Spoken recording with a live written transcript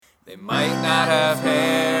They might not have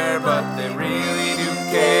hair, but they really do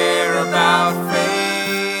care about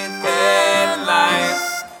faith and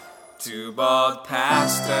life. Two bald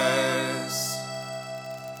pastors.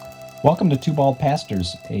 Welcome to Two Bald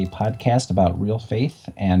Pastors, a podcast about real faith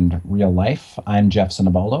and real life. I'm Jeff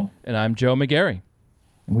Sinabaldo. And I'm Joe McGarry.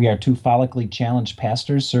 We are two follically challenged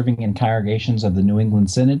pastors serving in congregations of the New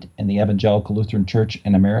England Synod and the Evangelical Lutheran Church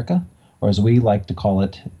in America, or as we like to call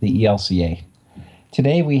it, the ELCA.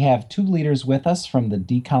 Today we have two leaders with us from the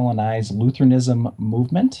Decolonize Lutheranism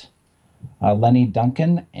movement, Lenny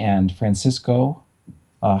Duncan and Francisco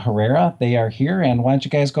Herrera. They are here, and why don't you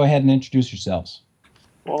guys go ahead and introduce yourselves?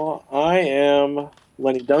 Well, I am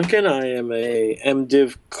Lenny Duncan. I am a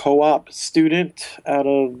MDiv co-op student out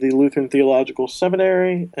of the Lutheran Theological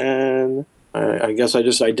Seminary, and I guess I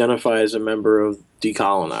just identify as a member of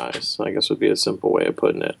Decolonize, I guess would be a simple way of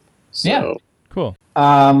putting it. So, yeah. Cool.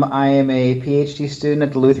 I am a PhD student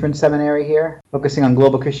at the Lutheran Seminary here, focusing on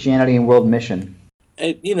global Christianity and world mission.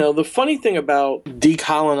 The funny thing about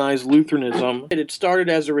Decolonize Lutheranism, it started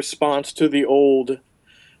as a response to the old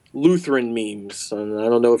Lutheran memes. And I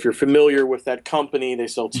don't know if you're familiar with that company. They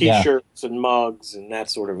sell t-shirts and mugs and that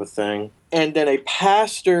sort of a thing. And then a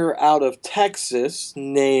pastor out of Texas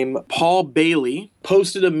named Paul Bailey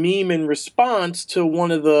posted a meme in response to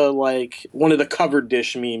one of the covered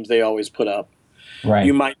dish memes they always put up. Right.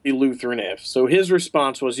 You might be Lutheran if. So his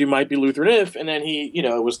response was, you might be Lutheran if, and then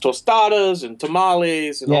it was tostadas and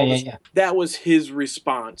tamales and all this. Yeah. That was his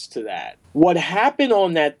response to that. What happened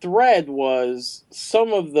on that thread was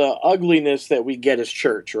some of the ugliness that we get as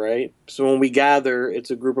church, right? So when we gather,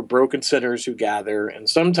 it's a group of broken sinners who gather, and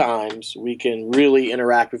sometimes we can really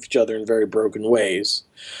interact with each other in very broken ways.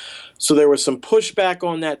 So there was some pushback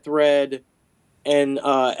on that thread. And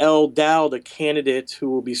L. Dowd, a candidate who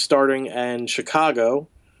will be starting in Chicago,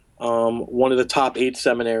 one of the top 8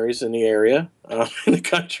 seminaries in the area, in the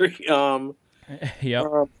country,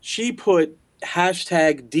 she put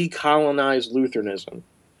hashtag decolonize Lutheranism.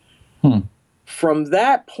 From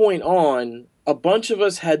that point on, a bunch of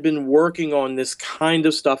us had been working on this kind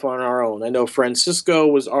of stuff on our own. I know Francisco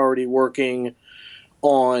was already working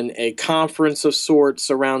on a conference of sorts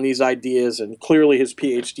around these ideas, and clearly his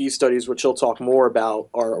PhD studies, which he'll talk more about,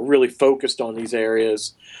 are really focused on these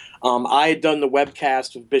areas. I had done the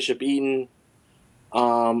webcast with Bishop Eaton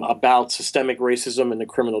about systemic racism in the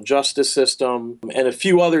criminal justice system, and a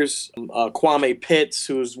few others, Kwame Pitts,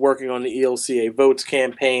 who's working on the ELCA Votes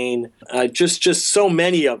campaign, just so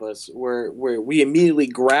many of us where we immediately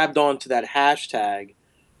grabbed onto that hashtag,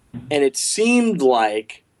 and it seemed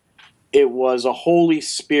like it was a Holy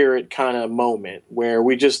Spirit kind of moment where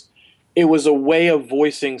it was a way of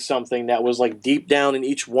voicing something that was like deep down in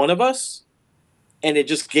each one of us. And it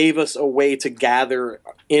just gave us a way to gather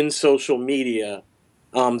in social media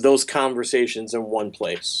those conversations in one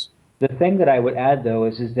place. The thing that I would add, though,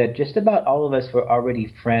 is that just about all of us were already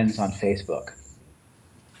friends on Facebook.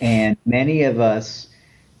 And many of us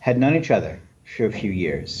had known each other for a few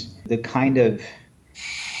years. The kind of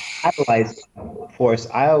catalyzed force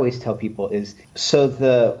I always tell people is,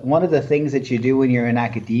 one of the things that you do when you're in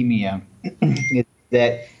academia is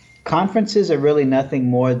that conferences are really nothing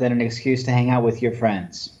more than an excuse to hang out with your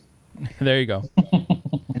friends. There you go.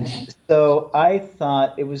 So I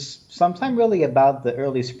thought it was sometime really about the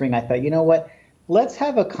early spring. I thought, you know what, let's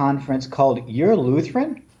have a conference called You're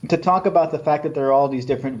Lutheran to talk about the fact that there are all these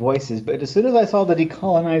different voices. But as soon as I saw the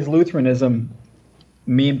Decolonize Lutheranism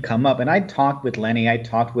meme come up, and I talked with Lenny, I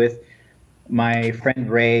talked with my friend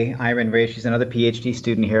Irene Ray, she's another PhD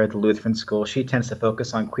student here at the Lutheran School. She tends to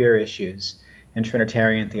focus on queer issues and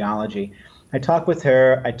Trinitarian theology. I talked with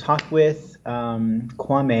her, I talked with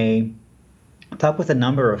Kwame, I talked with a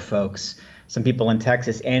number of folks, some people in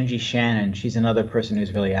Texas. Angie Shannon, she's another person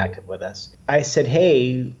who's really active with us. I said,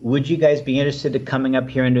 hey, would you guys be interested in coming up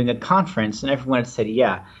here and doing a conference? And everyone had said,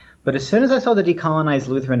 yeah. But as soon as I saw the Decolonize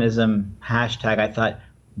Lutheranism hashtag, I thought,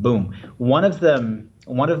 boom. One of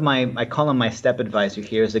my, I call him my step advisor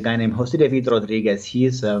here, is a guy named Jose David Rodriguez.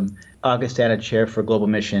 He's Augustana Chair for Global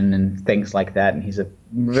Mission and things like that. And he's a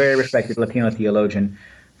very respected Latino theologian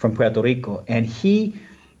from Puerto Rico. And he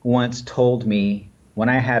once told me, when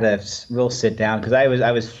I had a real sit down, because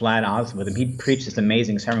I was flat honest with him, he preached this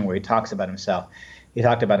amazing sermon where he talks about himself. He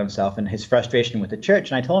talked about himself and his frustration with the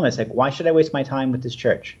church. And I told him, I was like, why should I waste my time with this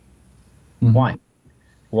church? Mm-hmm. Why?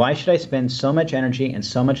 Why should I spend so much energy and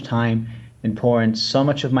so much time and pour in so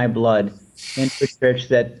much of my blood into a church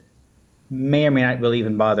that may or may not really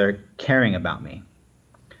even bother caring about me,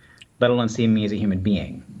 let alone seeing me as a human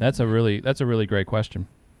being? That's a really great question.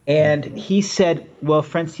 And he said, well,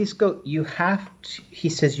 Francisco, you have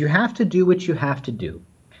to do what you have to do.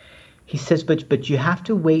 He says, but you have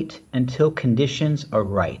to wait until conditions are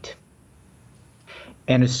right.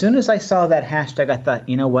 And as soon as I saw that hashtag, I thought,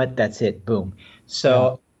 you know what, that's it, boom.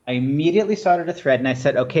 So I immediately started a thread and I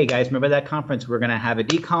said, okay, guys, remember that conference? We're going to have a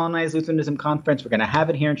Decolonize Lutheranism conference. We're going to have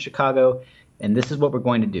it here in Chicago. And this is what we're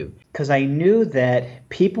going to do. Because I knew that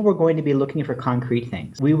people were going to be looking for concrete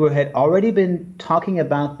things. We had already been talking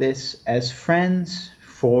about this as friends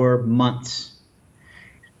for months,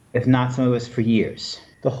 if not some of us for years.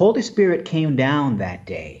 The Holy Spirit came down that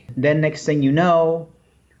day. Then next thing you know,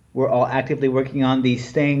 we're all actively working on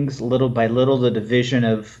these things, little by little, the division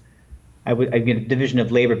of division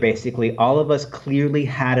of labor, basically. All of us clearly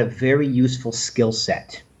had a very useful skill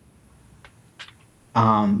set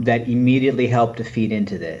that immediately helped to feed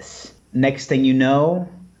into this. Next thing you know,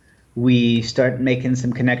 we start making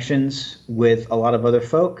some connections with a lot of other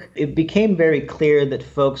folk. It became very clear that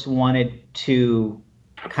folks wanted to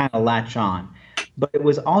kind of latch on. But it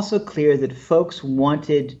was also clear that folks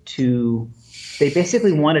they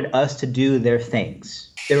basically wanted us to do their things.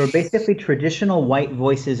 There were basically traditional white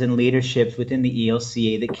voices and leaderships within the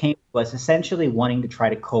ELCA that came to us essentially wanting to try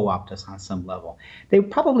to co-opt us on some level. They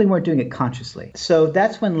probably weren't doing it consciously. So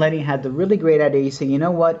that's when Lenny had the really great idea. He said, you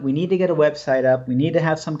know what, we need to get a website up. We need to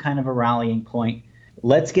have some kind of a rallying point.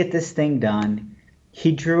 Let's get this thing done.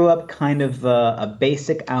 He drew up kind of a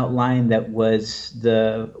basic outline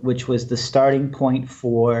which was the starting point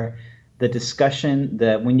for the discussion.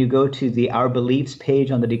 When you go to the Our Beliefs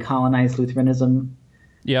page on the Decolonize Lutheranism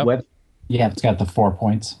web, it's got the 4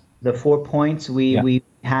 points. The 4 points we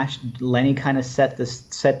hashed. Lenny kind of set the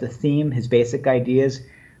theme, his basic ideas.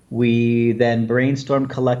 We then brainstormed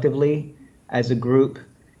collectively as a group,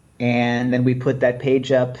 and then we put that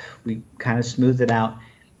page up. We kind of smoothed it out.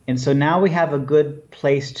 And so now we have a good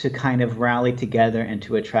place to kind of rally together and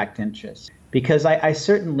to attract interest. Because I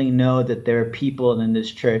certainly know that there are people in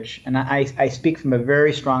this church, and I speak from a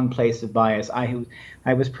very strong place of bias. I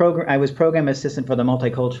was program assistant for the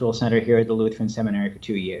Multicultural Center here at the Lutheran Seminary for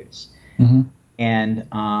 2 years. Mm-hmm. And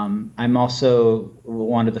I'm also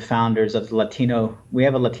one of the founders of we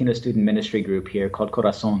have a Latino student ministry group here called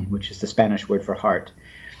Corazon, which is the Spanish word for heart.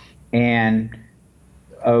 And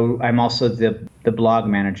I'm also the blog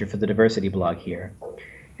manager for the diversity blog here.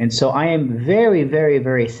 And so I am very, very,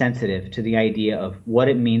 very sensitive to the idea of what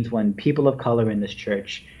it means when people of color in this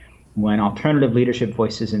church, when alternative leadership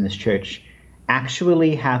voices in this church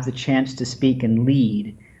actually have the chance to speak and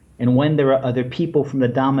lead, and when there are other people from the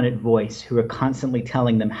dominant voice who are constantly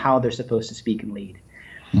telling them how they're supposed to speak and lead.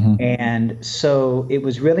 Mm-hmm. And so it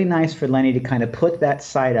was really nice for Lenny to kind of put that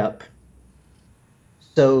site up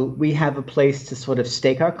so we have a place to sort of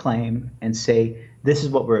stake our claim and say, this is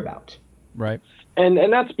what we're about. Right. And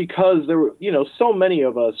that's because there were, so many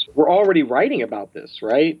of us were already writing about this,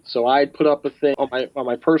 right? So I put up a thing on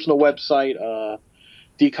my personal website,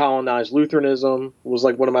 Decolonize Lutheranism was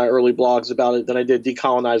like one of my early blogs about it. Then I did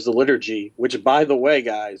Decolonize the Liturgy, which, by the way,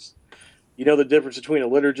 guys, you know the difference between a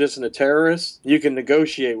liturgist and a terrorist? You can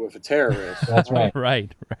negotiate with a terrorist. That's right.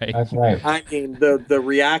 Right. That's right. I mean, the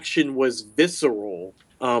reaction was visceral.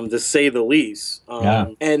 To say the least.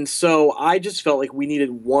 And so I just felt like we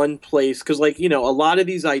needed one place because, a lot of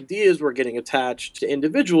these ideas were getting attached to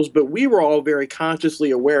individuals, but we were all very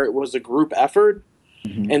consciously aware it was a group effort.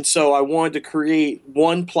 Mm-hmm. And so I wanted to create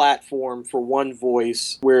one platform for one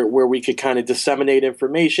voice where we could kind of disseminate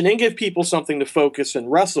information and give people something to focus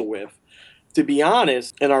and wrestle with. To be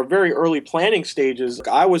honest, in our very early planning stages,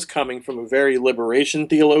 I was coming from a very liberation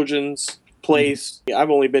theologian's place. Mm-hmm.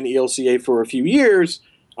 I've only been ELCA for a few years.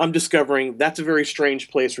 I'm discovering that's a very strange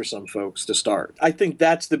place for some folks to start. I think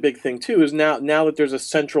that's the big thing, too, is now that there's a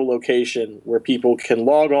central location where people can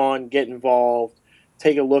log on, get involved,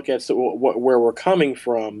 take a look at where we're coming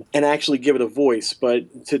from, and actually give it a voice.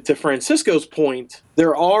 But to Francisco's point,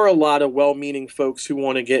 there are a lot of well-meaning folks who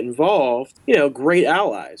want to get involved, great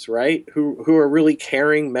allies, right, who are really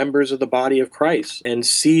caring members of the body of Christ and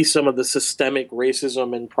see some of the systemic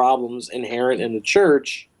racism and problems inherent in the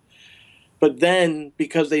church. But then,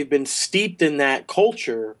 because they've been steeped in that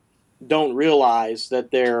culture, don't realize that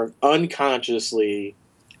they're unconsciously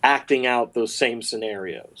acting out those same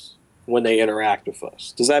scenarios when they interact with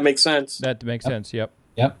us. Does that make sense? That makes sense, yep.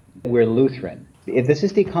 Yep. We're Lutheran. If this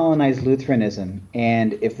is Decolonized Lutheranism,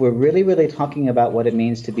 and if we're really, really talking about what it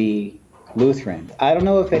means to be Lutheran, I don't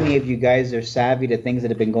know if any of you guys are savvy to things that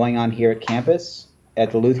have been going on here at campus at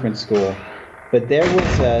the Lutheran School. But there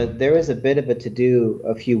was a bit of a to-do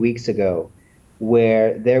a few weeks ago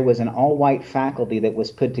where there was an all-white faculty that was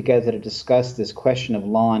put together to discuss this question of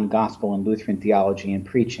law and gospel and Lutheran theology and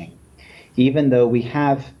preaching, even though we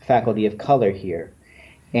have faculty of color here.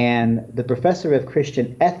 And the professor of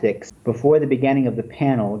Christian ethics, before the beginning of the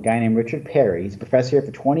panel, a guy named Richard Perry, he's a professor here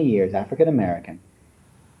for 20 years, African American,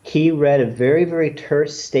 he read a very, very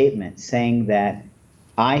terse statement saying that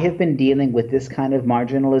I have been dealing with this kind of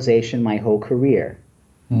marginalization my whole career.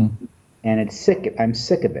 And I'm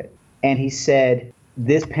sick of it. And he said,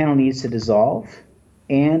 this panel needs to dissolve.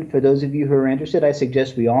 And for those of you who are interested, I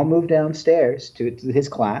suggest we all move downstairs to his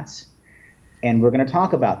class, and we're going to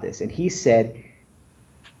talk about this. And he said,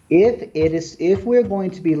 if we're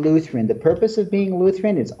going to be Lutheran, the purpose of being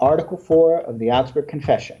Lutheran is Article 4 of the Augsburg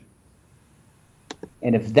Confession.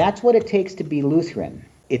 And if that's what it takes to be Lutheran,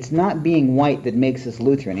 it's not being white that makes us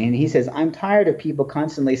Lutheran. And he says, I'm tired of people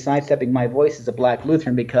constantly sidestepping my voice as a black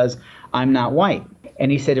Lutheran because I'm not white.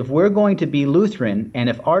 And he said, if we're going to be Lutheran, and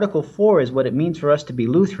if Article 4 is what it means for us to be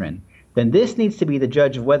Lutheran, then this needs to be the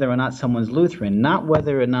judge of whether or not someone's Lutheran, not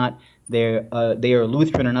whether or not they are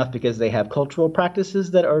Lutheran enough because they have cultural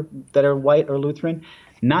practices that are white or Lutheran,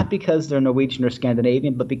 not because they're Norwegian or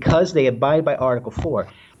Scandinavian, but because they abide by Article 4.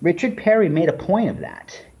 Richard Perry made a point of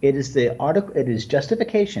that. It is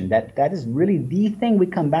justification. That is really the thing we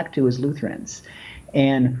come back to as Lutherans.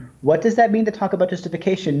 And what does that mean to talk about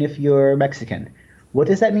justification if you're Mexican? What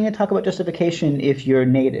does that mean to talk about justification if you're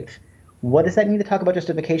Native? What does that mean to talk about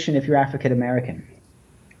justification if you're African American?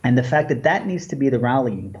 And the fact that needs to be the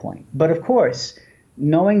rallying point. But of course,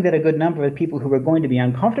 knowing that a good number of people who are going to be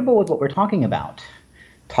uncomfortable with what we're talking about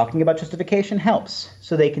justification helps,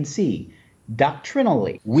 so they can see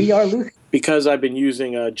doctrinally we are Lutheran. Because I've been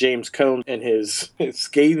using James Cone and his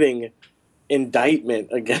scathing indictment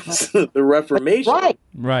against the Reformation.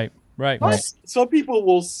 Right. Some people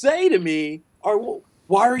will say to me,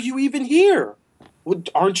 why are you even here?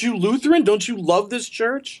 Aren't you Lutheran? Don't you love this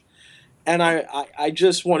church? And I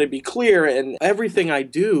just want to be clear, and everything I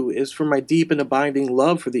do is for my deep and abiding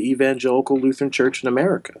love for the Evangelical Lutheran Church in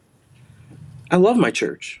America. I love my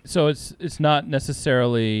church. So it's not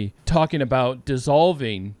necessarily talking about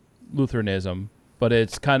dissolving Lutheranism, but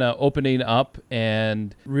it's kind of opening up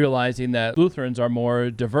and realizing that Lutherans are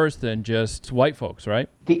more diverse than just white folks, right?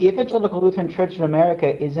 The Evangelical Lutheran Church in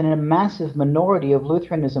America is in a massive minority of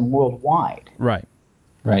Lutheranism worldwide. Right.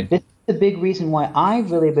 This is the big reason why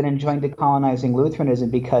I've really been enjoying decolonizing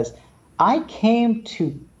Lutheranism, because I came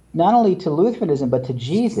to not only to Lutheranism but to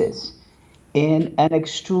Jesus in an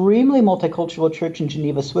extremely multicultural church in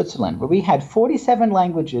Geneva, Switzerland, where we had 47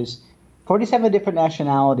 languages, 47 different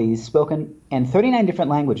nationalities spoken, and 39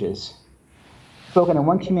 different languages spoken in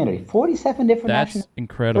one community. 47 different nationalities. That's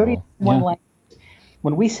incredible. Languages.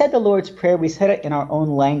 When we said the Lord's Prayer, we said it in our own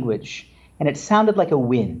language, and it sounded like a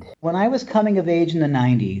wind. When I was coming of age in the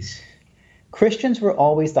 90s, Christians were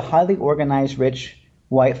always the highly organized, rich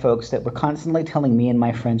white folks that were constantly telling me and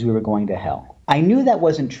my friends we were going to hell. I knew that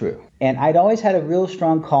wasn't true, and I'd always had a real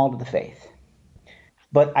strong call to the faith.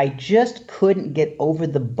 But I just couldn't get over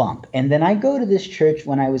the bump. And then I go to this church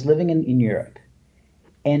when I was living in Europe,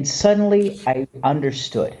 and suddenly I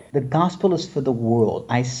understood. The gospel is for the world.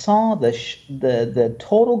 I saw the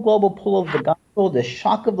total global pull of the gospel, the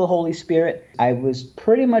shock of the Holy Spirit. I was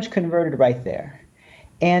pretty much converted right there.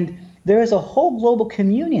 And there is a whole global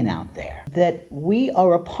communion out there that we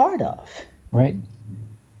are a part of. Right.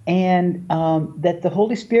 And that the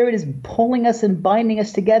Holy Spirit is pulling us and binding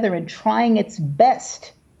us together and trying its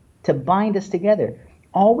best to bind us together.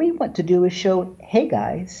 All we want to do is show, hey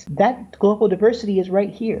guys, that global diversity is right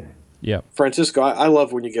here. Yeah. Francisco, I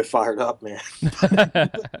love when you get fired up, man.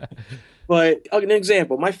 But an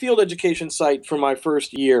example, my field education site for my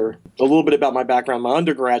first year, a little bit about my background. My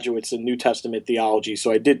undergraduate's in New Testament theology,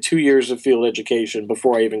 so I did 2 years of field education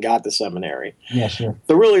before I even got to seminary. Yeah, sure.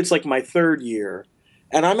 So really, it's like my third year.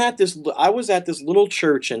 And I was at this little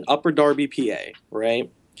church in Upper Darby, PA,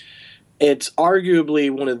 right? It's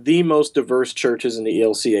arguably one of the most diverse churches in the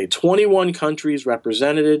ELCA. 21 countries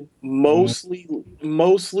represented,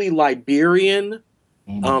 mostly Liberian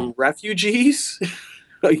refugees.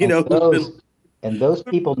 And those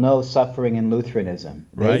people know suffering in Lutheranism.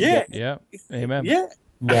 Right. Yeah. Amen. Yeah.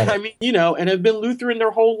 I mean, and have been Lutheran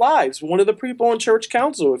their whole lives. One of the people on church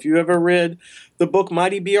council, if you ever read the book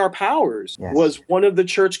Mighty Be Our Powers, was one of the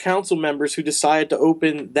church council members who decided to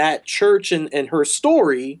open that church and her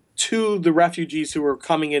story to the refugees who were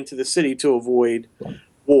coming into the city to avoid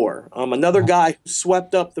war. Another guy who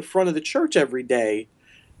swept up the front of the church every day,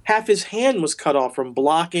 half his hand was cut off from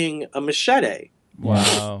blocking a machete.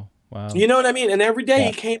 Wow. You know what I mean? And every day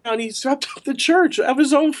he came out and he swept up the church of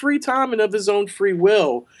his own free time and of his own free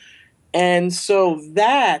will. And so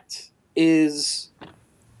that's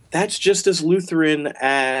just as Lutheran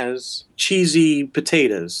as cheesy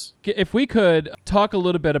potatoes. If we could talk a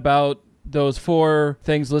little bit about those 4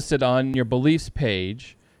 things listed on your beliefs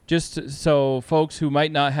page, just so folks who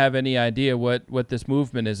might not have any idea what this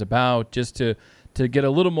movement is about, just to get a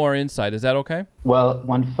little more insight. Is that okay? Well,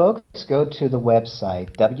 when folks go to the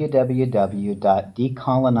website,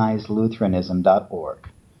 www.decolonizelutheranism.org,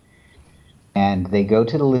 and they go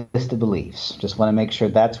to the list of beliefs, just want to make sure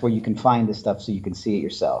that's where you can find this stuff so you can see it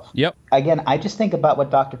yourself. Yep. Again, I just think about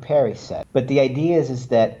what Dr. Perry said. But the idea is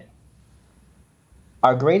that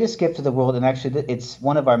our greatest gift to the world, and actually it's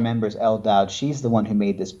one of our members, Elle Dowd, she's the one who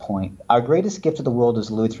made this point. Our greatest gift to the world as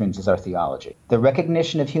Lutherans is our theology. The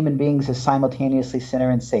recognition of human beings as simultaneously sinner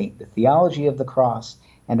and saint, the theology of the cross,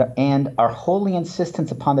 and our holy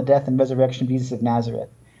insistence upon the death and resurrection of Jesus of Nazareth.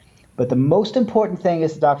 But the most important thing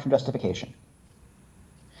is the doctrine of justification.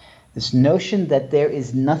 This notion that there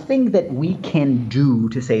is nothing that we can do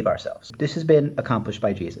to save ourselves. This has been accomplished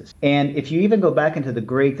by Jesus. And if you even go back into the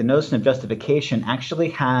Greek, the notion of justification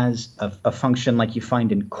actually has a function like you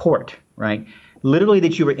find in court, right? Literally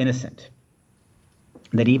that you were innocent.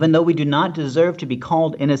 That even though we do not deserve to be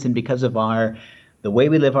called innocent because of the way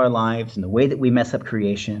we live our lives and the way that we mess up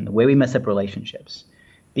creation, the way we mess up relationships,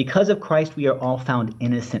 because of Christ, we are all found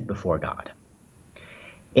innocent before God.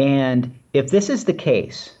 And if this is the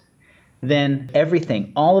case, then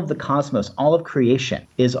everything, all of the cosmos, all of creation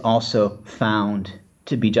is also found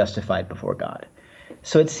to be justified before God.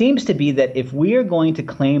 So it seems to be that if we are going to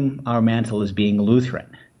claim our mantle as being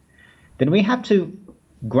Lutheran, then we have to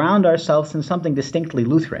ground ourselves in something distinctly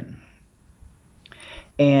Lutheran.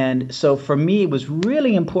 And so for me, it was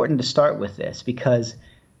really important to start with this because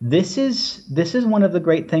this is one of the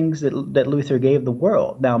great things that Luther gave the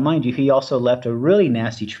world. Now, mind you, he also left a really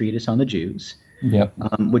nasty treatise on the Jews. Yep.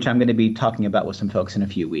 Which I'm going to be talking about with some folks in a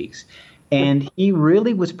few weeks. And he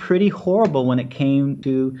really was pretty horrible when it came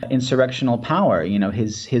to insurrectional power. You know,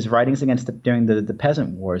 his writings during the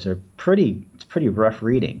peasant wars are pretty rough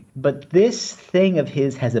reading. But this thing of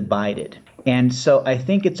his has abided. And so I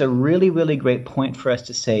think it's a really, really great point for us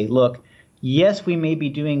to say, look, yes, we may be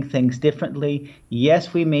doing things differently.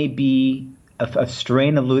 Yes, we may be a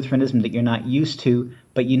strain of Lutheranism that you're not used to,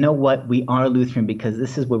 but you know what? We are Lutheran because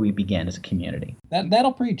this is where we began as a community.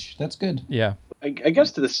 That'll preach. That's good. Yeah. I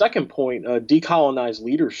guess to the second point, decolonized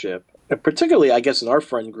leadership, particularly, I guess, in our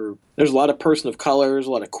friend group, there's a lot of person of color, there's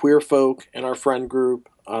a lot of queer folk in our friend group.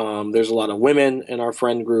 There's a lot of women in our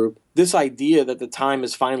friend group. This idea that the time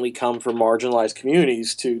has finally come for marginalized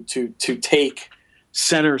communities to take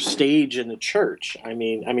center stage in the church. I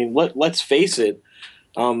mean, let's face it.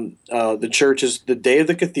 The church the day of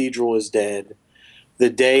the cathedral is dead. The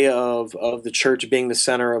day of the church being the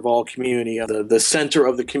center of all community, the center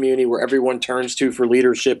of the community where everyone turns to for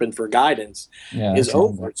leadership and for guidance is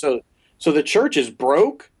over. So the church is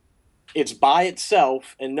broke. It's by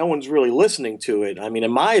itself, and no one's really listening to it. I mean,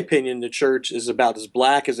 in my opinion, the church is about as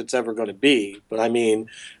black as it's ever going to be. But I mean,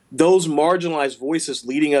 those marginalized voices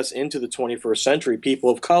leading us into the 21st century, people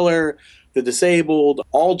of color, the disabled,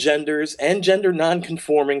 all genders, and gender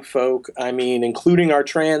nonconforming folk, I mean, including our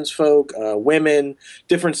trans folk, women,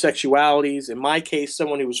 different sexualities. In my case,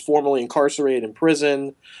 someone who was formerly incarcerated in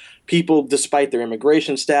prison, people despite their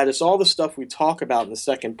immigration status, all the stuff we talk about in the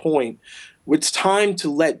second point. It's time to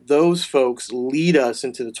let those folks lead us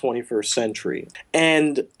into the 21st century.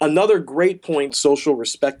 And another great point, social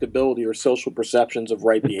respectability or social perceptions of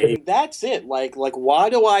right behavior. That's it. Like, why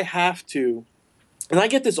do I have to? And I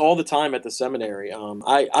get this all the time at the seminary.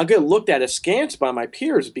 I get looked at askance by my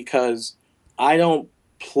peers because I don't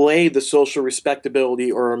play the social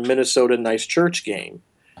respectability or a Minnesota nice church game.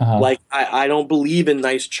 Uh-huh. Like, I don't believe in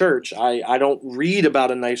nice church. I don't read about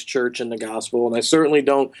a nice church in the gospel, and I certainly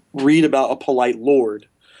don't read about a polite Lord.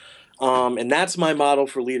 And that's my model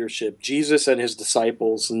for leadership. Jesus and his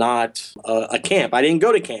disciples, not a camp. I didn't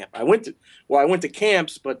go to camp. I went to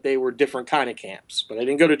camps, but they were different kind of camps. But I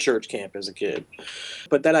didn't go to church camp as a kid.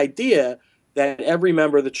 But that idea that every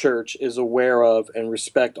member of the church is aware of and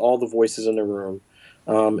respect all the voices in the room,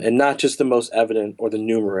 and not just the most evident or the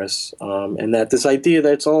numerous, and that this idea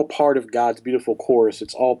that it's all part of God's beautiful chorus,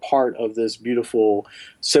 it's all part of this beautiful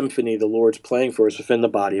symphony the Lord's playing for us within the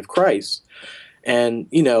body of Christ. And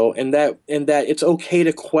and that it's okay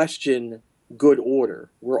to question good order.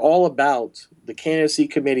 We're all about the candidacy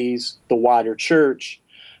committees, the wider church,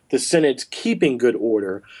 the synods keeping good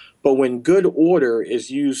order. But when good order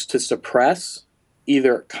is used to suppress,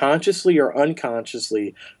 either consciously or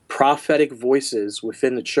unconsciously, prophetic voices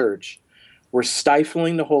within the church, we're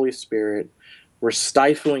stifling the Holy Spirit, we're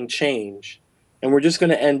stifling change, and we're just going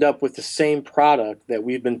to end up with the same product that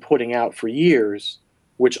we've been putting out for years,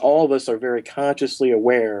 which all of us are very consciously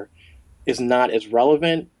aware is not as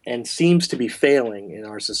relevant and seems to be failing in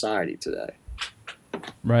our society today.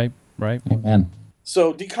 Right. Amen.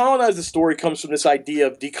 So decolonize the story comes from this idea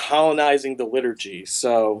of decolonizing the liturgy.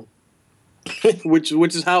 So, which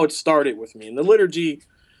is how it started with me. And the liturgy,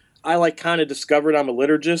 I kind of discovered I'm a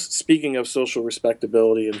liturgist. Speaking of social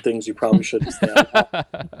respectability and things you probably shouldn't say.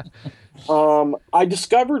 I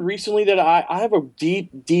discovered recently that I have a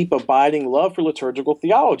deep abiding love for liturgical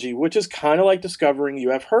theology, which is kind of like discovering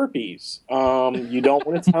you have herpes. You don't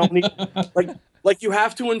want to tell me, like you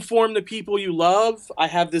have to inform the people you love. I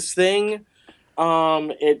have this thing.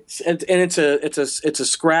 It's a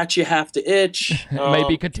scratch you have to itch. It may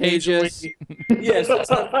be contagious. Yes,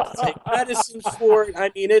 take medicine for it. I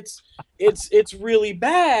mean, it's really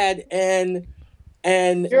bad. And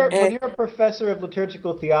when you're a professor of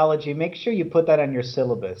liturgical theology, make sure you put that on your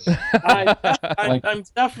syllabus. I'm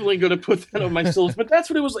definitely going to put that on my syllabus. But that's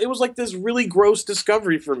what it was. It was like this really gross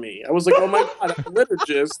discovery for me. I was like, oh my God, I'm a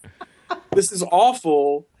liturgist. This is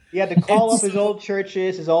awful. He had to call up his old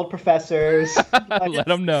churches, his old professors. Let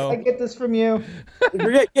them know. I get this from you.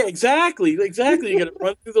 Yeah, exactly. You got to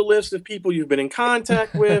run through the list of people you've been in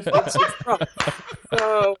contact with. It's rough.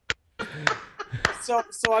 So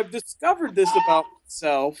I've discovered this about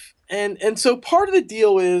myself, and so part of the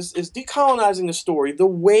deal is decolonizing the story. The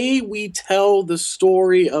way we tell the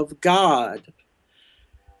story of God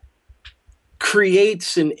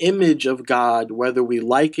creates an image of God, whether we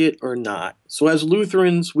like it or not. So as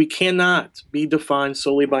Lutherans, we cannot be defined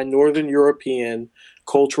solely by Northern European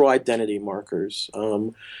cultural identity markers.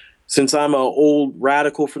 Since I'm an old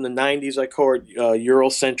radical from the 90s, I call it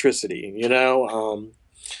Eurocentricity.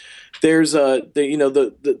 There's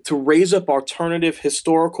to raise up alternative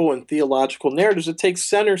historical and theological narratives. It takes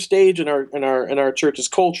center stage in our church's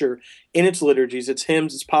culture, in its liturgies, its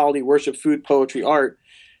hymns, its polity, worship, food, poetry, art,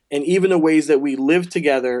 and even the ways that we live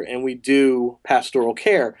together and we do pastoral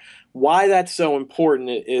care. Why that's so important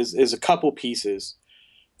is a couple pieces.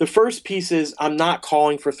 The first piece is I'm not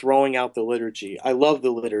calling for throwing out the liturgy. I love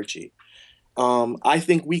the liturgy. I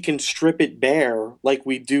think we can strip it bare like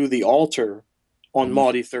we do the altar on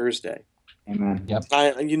Maundy Thursday. Amen. Yep.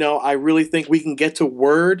 I really think we can get to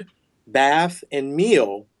word, bath, and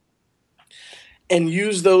meal and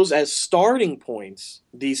use those as starting points,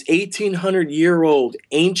 these 1,800-year-old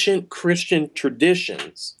ancient Christian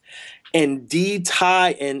traditions, and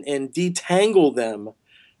detangle them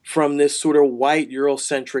from this sort of white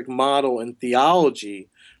Eurocentric model and theology,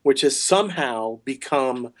 which has somehow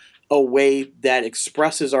become a way that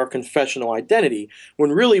expresses our confessional identity, when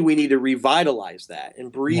really we need to revitalize that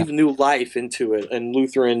and breathe new life into it in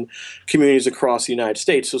Lutheran communities across the United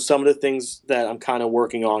States. So some of the things that I'm kind of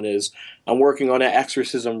working on is I'm working on an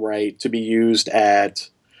exorcism rite to be used at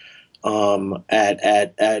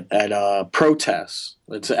protests.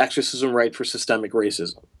 It's an exorcism rite for systemic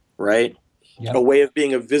racism, right? Yep. A way of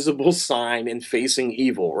being a visible sign and facing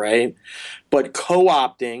evil, right? But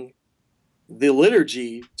co-opting the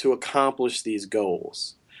liturgy to accomplish these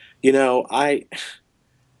goals.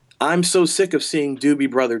 I'm so sick of seeing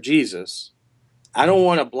Doobie Brother Jesus. I don't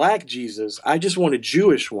want a black Jesus. I just want a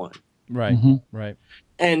Jewish one. Right. Right.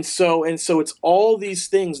 And so it's all these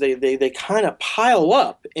things. They kind of pile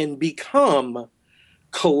up and become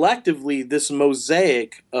collectively this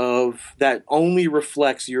mosaic of that only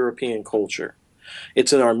reflects European culture.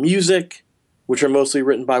 It's in our music, which are mostly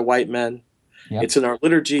written by white men. Yep. It's in our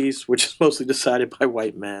liturgies, which is mostly decided by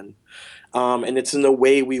white men, and it's in the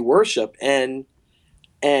way we worship. And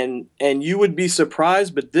you would be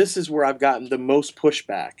surprised, but this is where I've gotten the most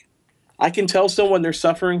pushback. I can tell someone they're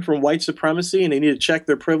suffering from white supremacy and they need to check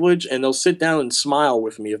their privilege, and they'll sit down and smile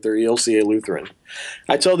with me if they're ELCA Lutheran.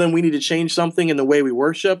 I tell them we need to change something in the way we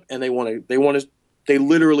worship, and they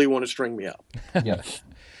literally want to string me up. Yeah.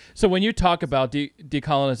 So when you talk about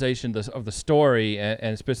decolonization of the story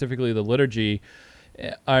and specifically the liturgy,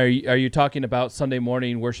 are you talking about Sunday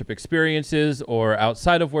morning worship experiences or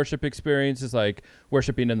outside of worship experiences, like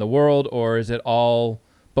worshiping in the world, or is it all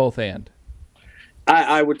both and?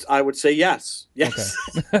 I would say yes. Yes.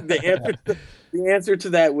 Okay. The answer to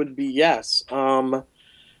that would be yes.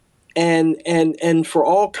 And for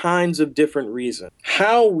all kinds of different reasons.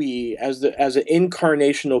 How we as an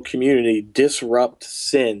incarnational community disrupt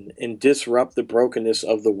sin and disrupt the brokenness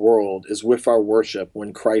of the world is with our worship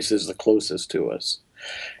when Christ is the closest to us.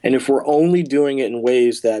 And if we're only doing it in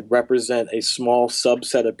ways that represent a small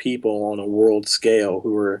subset of people on a world scale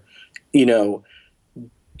who are,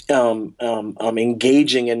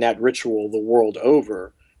 engaging in that ritual the world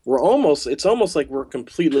over, it's almost like we're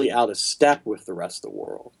completely out of step with the rest of the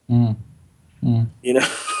world. Yeah.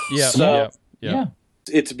 Yeah.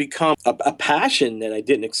 It's become a passion that I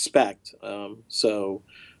didn't expect. So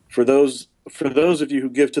for those of you who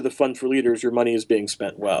give to the Fund for Leaders, your money is being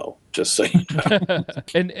spent well, just so you know.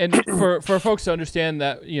 And for folks to understand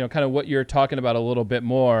that, kind of what you're talking about a little bit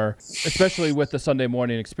more, especially with the Sunday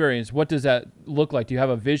morning experience, what does that look like? Do you have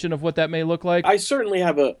a vision of what that may look like? I certainly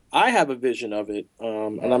have a vision of it,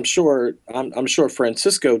 and I'm sure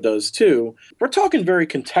Francisco does too. We're talking very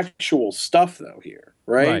contextual stuff though here,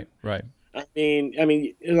 right? Right. I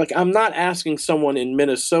mean, like, I'm not asking someone in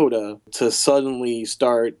Minnesota to suddenly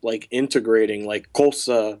start like integrating like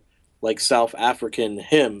Xhosa, like South African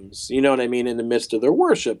hymns, you know what I mean, in the midst of their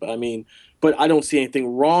worship. I mean, but I don't see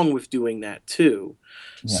anything wrong with doing that too.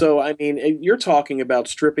 Yeah. So, I mean, you're talking about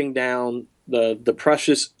stripping down the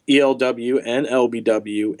precious ELW and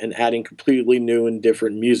LBW and adding completely new and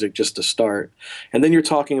different music just to start. And then you're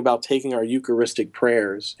talking about taking our Eucharistic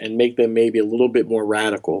prayers and make them maybe a little bit more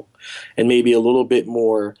radical and maybe a little bit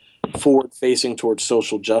more forward-facing towards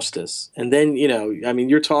social justice. And then,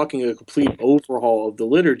 you're talking a complete overhaul of the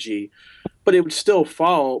liturgy, but it would still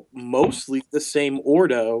follow mostly the same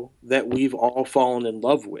ordo that we've all fallen in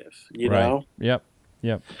love with, you know? Yep.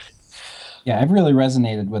 Yeah, I've really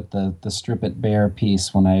resonated with the Strip It Bare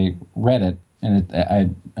piece when I read it, and I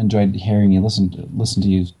enjoyed hearing you listen to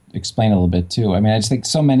you explain a little bit too. I mean, I just think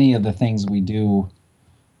so many of the things we do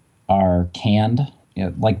are canned,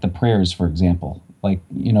 like the prayers, for example. Like,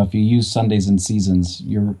 if you use Sundays and Seasons,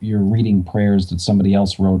 you're reading prayers that somebody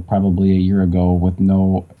else wrote probably a year ago with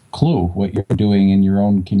no clue what you're doing in your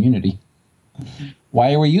own community.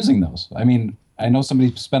 Why are we using those? I mean, I know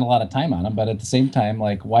somebody spent a lot of time on them, but at the same time,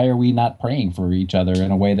 like, why are we not praying for each other in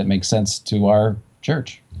a way that makes sense to our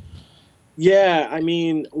church? Yeah, I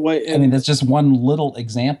mean, that's just one little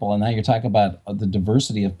example, and now you're talking about the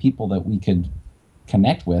diversity of people that we could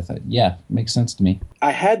connect with. Yeah, it makes sense to me.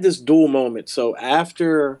 I had this dual moment. So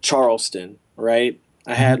after Charleston, right,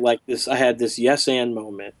 I had this yes and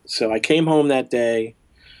moment. So I came home that day.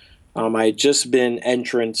 I had just been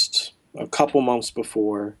entranced a couple months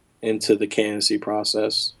before into the candidacy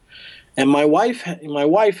process, and my wife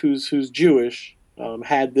who's Jewish,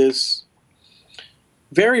 had this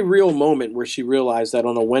very real moment where she realized that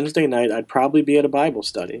on a Wednesday night I'd probably be at a Bible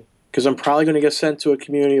study because I'm probably going to get sent to a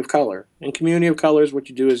community of color. And community of color is what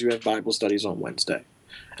you do is you have Bible studies on Wednesday,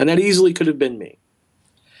 and that easily could have been me.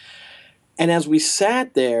 And as we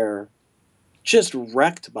sat there, just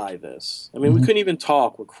wrecked by this, I mean, we couldn't even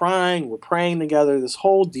talk. We're crying, we're praying together, this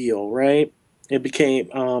whole deal, right? It became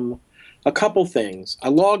a couple things. I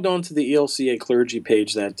logged on to the ELCA clergy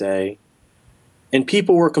page that day, and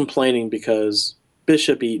people were complaining because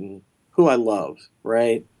Bishop Eaton, who I love,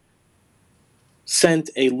 right, sent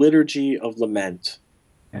a liturgy of lament.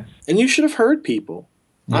 Yes. And you should have heard people.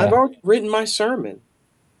 Yeah. I've already written my sermon.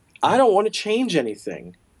 I don't want to change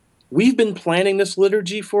anything. We've been planning this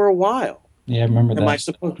liturgy for a while. Yeah, I remember that. Am I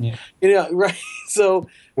supposed? Yeah. Right. So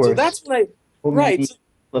that's when right.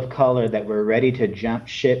 Of color that were ready to jump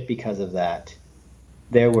ship because of that.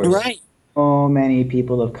 There were so many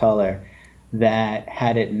people of color that,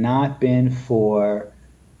 had it not been for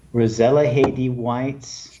Rosella Haiti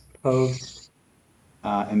White's post,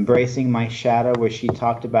 Embracing My Shadow, where she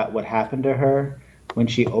talked about what happened to her when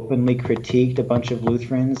she openly critiqued a bunch of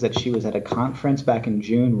Lutherans, that she was at a conference back in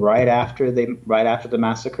June right after the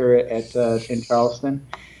massacre in Charleston.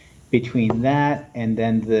 Between that and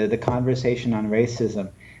then the conversation on racism,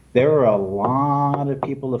 there were a lot of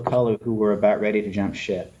people of color who were about ready to jump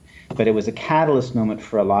ship. But it was a catalyst moment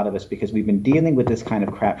for a lot of us because we've been dealing with this kind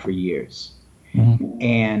of crap for years. Mm-hmm.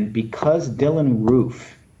 And because Dylan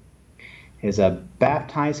Roof is a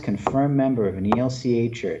baptized, confirmed member of an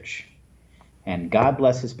ELCA church, and God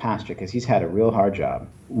bless his pastor because he's had a real hard job,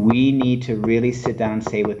 we need to really sit down and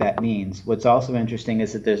say what that means. What's also interesting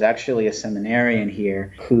is that there's actually a seminarian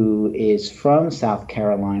here who is from South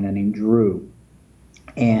Carolina named Drew.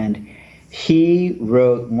 And he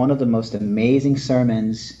wrote one of the most amazing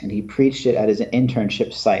sermons, and he preached it at his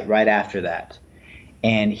internship site right after that.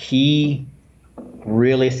 And he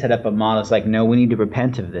really set up a model. It's like, no, we need to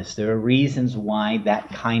repent of this. There are reasons why that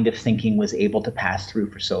kind of thinking was able to pass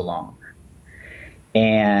through for so long.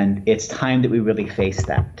 And it's time that we really face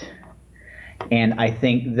that. And I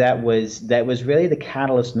think that was really the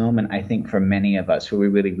catalyst moment, I think, for many of us, where we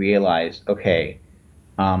really realized, okay,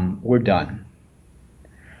 we're done.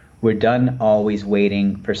 We're done always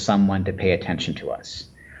waiting for someone to pay attention to us.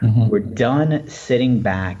 Mm-hmm. We're done sitting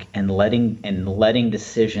back and letting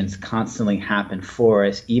decisions constantly happen for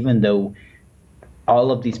us, even though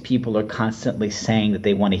all of these people are constantly saying that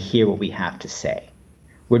they want to hear what we have to say.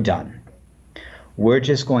 We're done. We're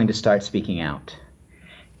just going to start speaking out.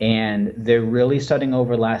 And they're really starting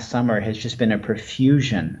over last summer has just been a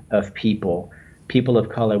profusion of people of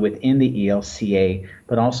color within the ELCA,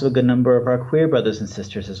 but also a good number of our queer brothers and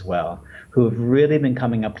sisters as well, who have really been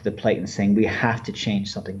coming up to the plate and saying, we have to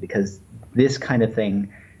change something because this kind of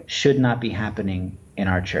thing should not be happening in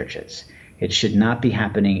our churches. It should not be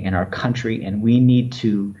happening in our country, and we need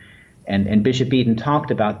to, and Bishop Eden talked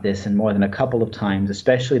about this in more than a couple of times,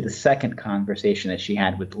 especially the second conversation that she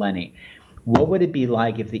had with Lenny. What would it be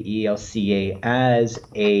like if the ELCA, as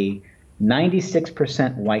a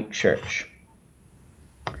 96% white church,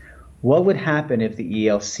 what would happen if the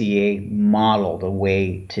ELCA modeled a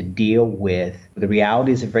way to deal with the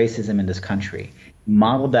realities of racism in this country,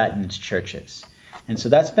 modeled that in its churches? And so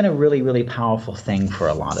that's been a really, really powerful thing for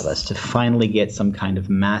a lot of us to finally get some kind of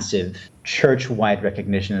massive church-wide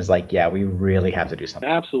recognition is like, yeah, we really have to do something.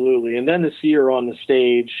 Absolutely. And then to see her on the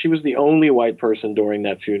stage, she was the only white person during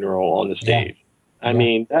that funeral on the stage. Yeah. I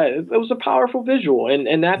mean, it was a powerful visual.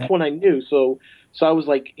 And that's when I knew. So I was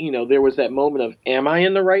like, there was that moment of, am I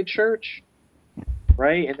in the right church?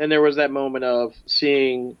 Right? And then there was that moment of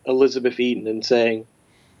seeing Elizabeth Eden and saying,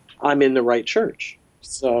 I'm in the right church.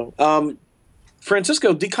 So,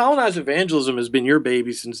 Francisco, decolonized evangelism has been your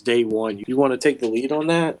baby since day one. You want to take the lead on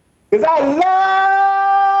that? Because I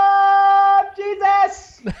love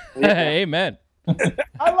Jesus. Amen.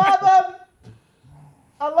 I love him.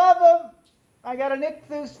 I love him. I got an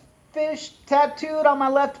ichthus fish tattooed on my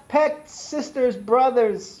left pec, sisters,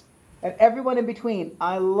 brothers, and everyone in between.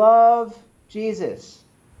 I love Jesus.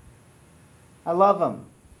 I love him.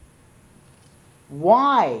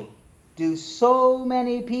 Why do so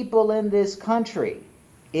many people in this country,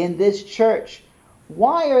 in this church,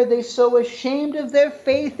 why are they so ashamed of their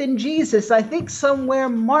faith in Jesus? I think somewhere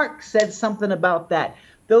Mark said something about that.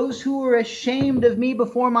 Those who are ashamed of me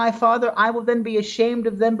before my Father, I will then be ashamed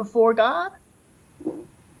of them before God.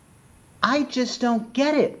 I just don't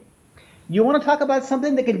get it. You want to talk about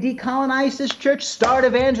something that can decolonize this church? Start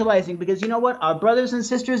evangelizing, because you know what? Our brothers and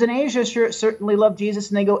sisters in Asia certainly love Jesus,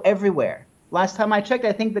 and they go everywhere. Last time I checked,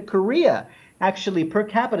 I think that Korea actually per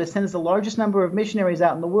capita sends the largest number of missionaries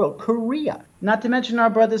out in the world. Korea. Not to mention our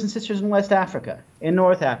brothers and sisters in West Africa, in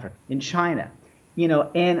North Africa, in China.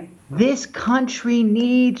 And this country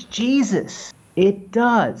needs Jesus. It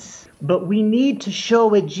does. But we need to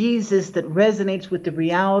show a Jesus that resonates with the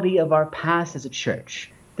reality of our past as a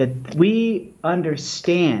church. That we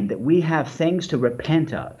understand that we have things to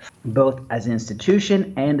repent of, both as an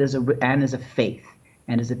institution and as a faith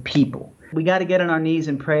and as a people. We got to get on our knees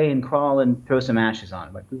and pray and crawl and throw some ashes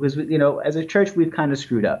on it. Because, as a church, we've kind of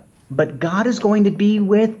screwed up. But God is going to be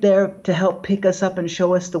there to help pick us up and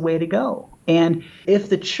show us the way to go. And if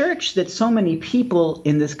the church that so many people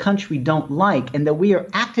in this country don't like, and that we are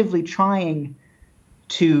actively trying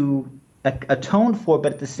to atone for,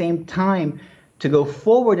 but at the same time to go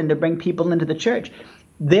forward and to bring people into the church,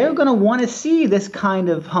 they're going to want to see this kind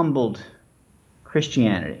of humbled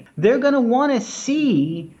Christianity. They're going to want to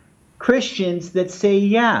see Christians that say,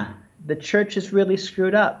 yeah, the church is really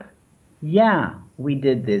screwed up. Yeah, we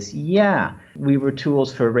did this. Yeah, we were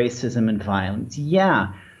tools for racism and violence.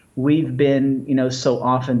 Yeah, we've been, so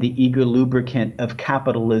often the eager lubricant of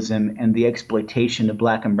capitalism and the exploitation of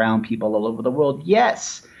black and brown people all over the world.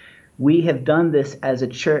 Yes, we have done this as a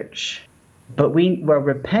church, but we were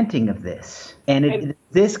repenting of this. And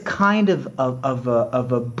this kind of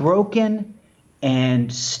a broken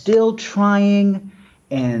and still trying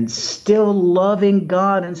and still loving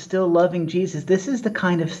God and still loving Jesus, this is the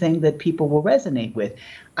kind of thing that people will resonate with.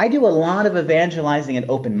 I do a lot of evangelizing at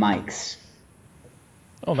open mics.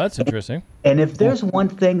 Oh, that's interesting. And if there's one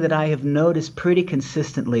thing that I have noticed pretty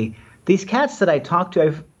consistently, these cats that I talk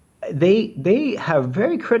to, they are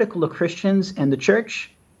very critical of Christians and the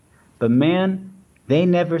church, but man, they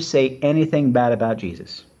never say anything bad about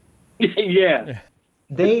Jesus. Yeah.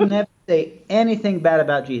 They never say anything bad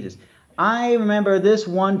about Jesus. I remember this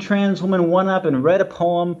one trans woman went up and read a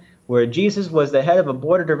poem where Jesus was the head of a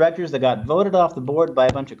board of directors that got voted off the board by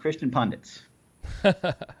a bunch of Christian pundits.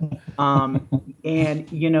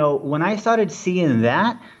 And, when I started seeing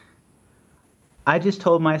that, I just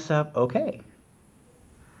told myself, okay,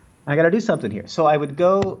 I got to do something here. So I would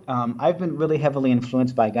go, I've been really heavily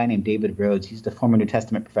influenced by a guy named David Rhodes. He's the former New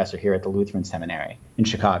Testament professor here at the Lutheran Seminary in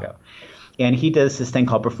Chicago. And he does this thing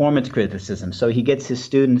called performance criticism. So he gets his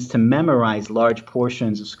students to memorize large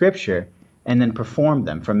portions of Scripture and then perform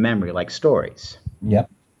them from memory like stories. Yep.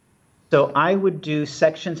 So I would do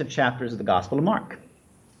sections of chapters of the Gospel of Mark,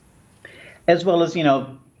 as well as,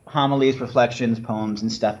 homilies, reflections, poems,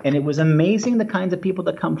 and stuff. And it was amazing the kinds of people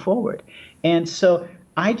that come forward. And so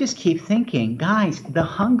I just keep thinking, guys, the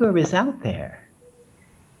hunger is out there.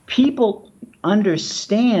 people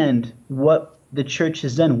understand what the church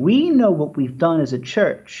has done. We know what we've done as a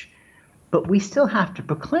church, but we still have to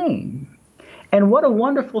proclaim. And what a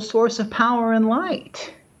wonderful source of power and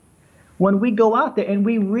light when we go out there and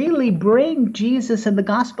we really bring Jesus and the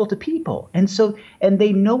gospel to people. And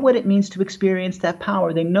they know what it means to experience that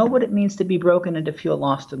power. They know what it means to be broken and to feel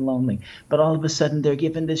lost and lonely. But all of a sudden they're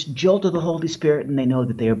given this jolt of the Holy Spirit, and they know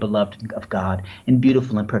that they are beloved of God and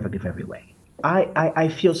beautiful and perfect in every way. I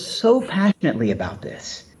feel so passionately about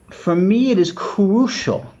this. For me, it is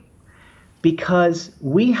crucial because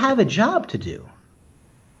we have a job to do.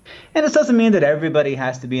 And this doesn't mean that everybody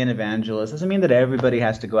has to be an evangelist. It doesn't mean that everybody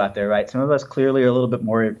has to go out there, right? Some of us clearly are a little bit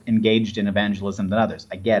more engaged in evangelism than others.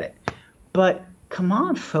 I get it. But come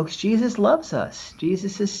on, folks. Jesus loves us.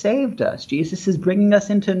 Jesus has saved us. Jesus is bringing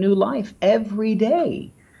us into new life every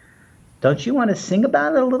day. Don't you want to sing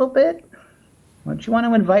about it a little bit? Don't you want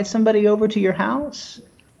to invite somebody over to your house?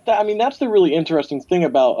 I mean, that's the really interesting thing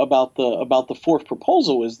about the fourth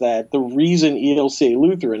proposal is that the reason ELCA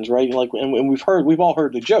Lutherans, right? Like, and we've all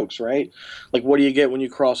heard the jokes, right? Like, what do you get when you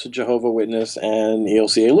cross a Jehovah's Witness and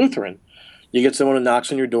ELCA Lutheran? You get someone who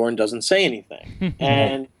knocks on your door and doesn't say anything,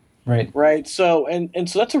 and right. So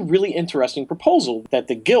so that's a really interesting proposal, that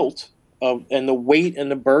the guilt of and the weight and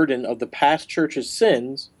the burden of the past church's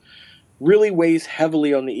sins really weighs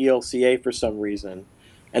heavily on the ELCA for some reason.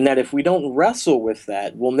 And that if we don't wrestle with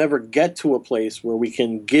that, we'll never get to a place where we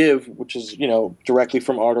can give, which is, directly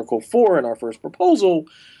from Article 4 in our first proposal,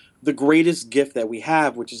 the greatest gift that we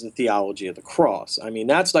have, which is the theology of the cross. I mean,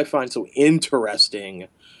 that's what I find so interesting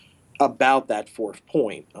about that fourth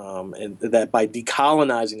point, and that by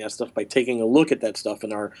decolonizing that stuff, by taking a look at that stuff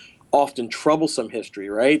in our often troublesome history,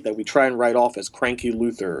 right, that we try and write off as cranky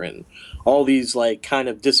Luther and all these like kind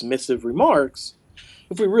of dismissive remarks,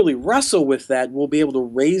 if we really wrestle with that, we'll be able to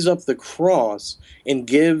raise up the cross and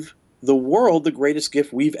give the world the greatest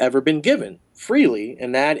gift we've ever been given freely,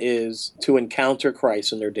 and that is to encounter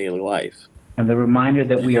Christ in their daily life. And the reminder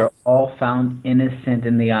that we are all found innocent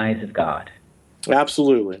in the eyes of God.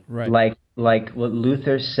 Absolutely. Right. Like what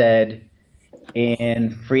Luther said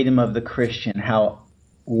in Freedom of the Christian, how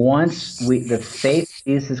once the faith of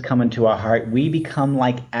Jesus come into our heart, we become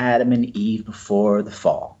like Adam and Eve before the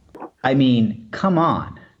fall. I mean, come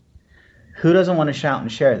on. Who doesn't want to shout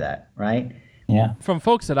and share that, right? Yeah. From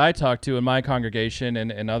folks that I talk to in my congregation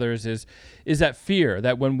and others is that fear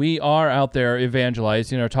that when we are out there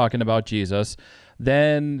evangelizing or talking about Jesus,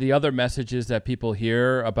 then the other messages that people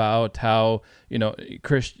hear about how,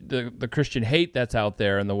 the Christian hate that's out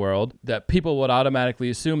there in the world, that people would automatically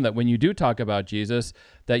assume that when you do talk about Jesus,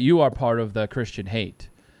 that you are part of the Christian hate.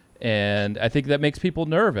 And I think that makes people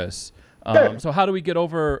nervous. Sure. So how do we get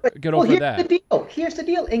over that? Here's the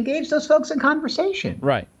deal. Engage those folks in conversation.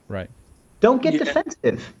 Right. Don't get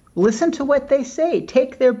defensive. Listen to what they say.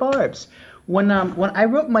 Take their barbs. When I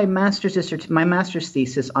wrote my master's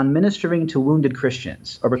thesis on ministering to wounded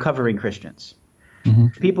Christians or recovering Christians,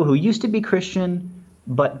 people who used to be Christian,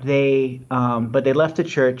 but they left the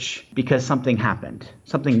church because something happened.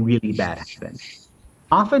 Something really bad happened.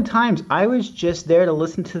 Oftentimes, I was just there to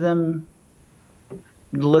listen to them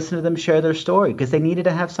share their story because they needed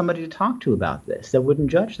to have somebody to talk to about this that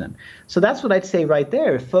wouldn't judge them. So that's what I'd say right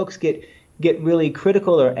there. If folks get really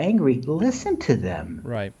critical or angry, listen to them.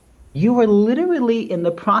 Right. You are literally in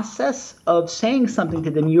the process of saying something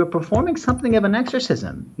to them. You're performing something of an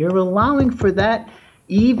exorcism. You're allowing for that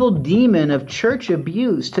evil demon of church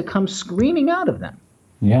abuse to come screaming out of them.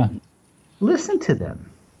 Yeah. Listen to them.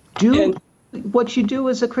 Do what you do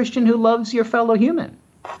as a Christian who loves your fellow human.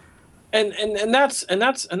 And that's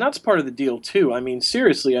part of the deal too. I mean,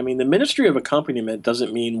 seriously, the ministry of accompaniment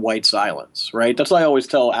doesn't mean white silence, right? That's what I always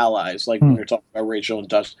tell allies, like when they're talking about racial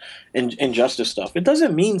injustice stuff. It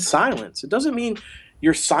doesn't mean silence. It doesn't mean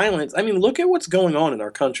you're silent. Look at what's going on in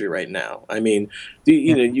our country right now.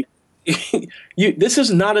 This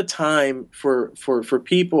is not a time for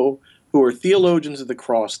people who are theologians of the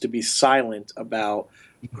cross to be silent about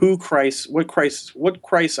what Christ,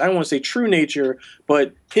 I don't want to say true nature,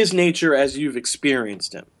 but his nature as you've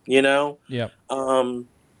experienced him, Yeah.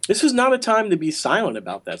 This is not a time to be silent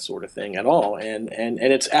about that sort of thing at all. And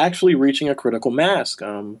it's actually reaching a critical mass,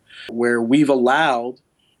 where we've allowed,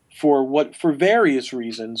 for various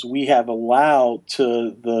reasons, we have allowed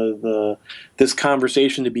this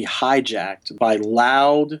conversation to be hijacked by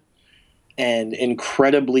loud and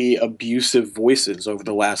incredibly abusive voices over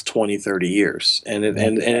the last 20, 30 years. And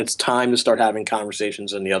it's time to start having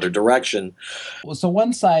conversations in the other direction. Well, so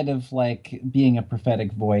one side of being a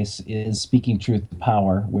prophetic voice is speaking truth to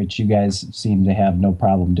power, which you guys seem to have no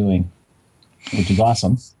problem doing. which is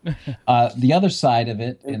awesome. The other side of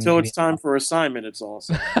it, until it's time for assignment, it's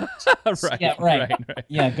awesome. Right. Yeah, right.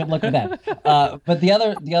 Yeah, good luck with that. But the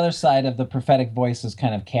other side of the prophetic voice is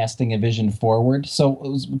kind of casting a vision forward.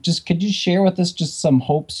 So, just could you share with us just some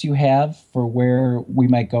hopes you have for where we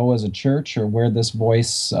might go as a church, or where this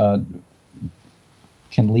voice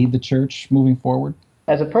can lead the church moving forward?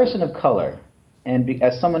 As a person of color, and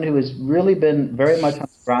as someone who has really been very much on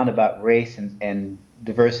the ground about race and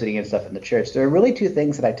diversity and stuff in the church, there are really two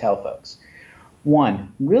things that I tell folks.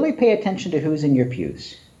 One, really pay attention to who's in your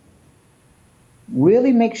pews.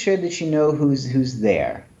 Really make sure that you know who's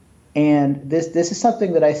there. And this is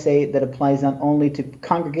something that I say that applies not only to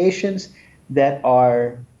congregations that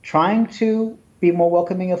are trying to be more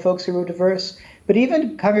welcoming of folks who are diverse, but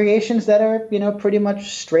even congregations that are, pretty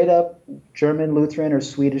much straight up German Lutheran or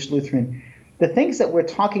Swedish Lutheran. The things that we're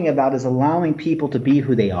talking about is allowing people to be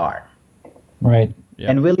who they are. Right. Yep.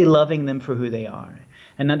 And really loving them for who they are.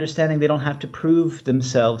 And understanding they don't have to prove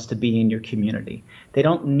themselves to be in your community. They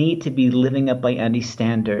don't need to be living up by any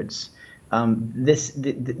standards.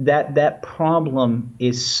 That problem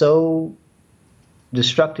is so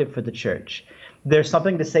destructive for the church. There's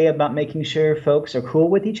something to say about making sure folks are cool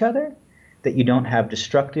with each other, that you don't have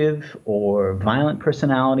destructive or violent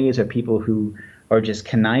personalities or people who are just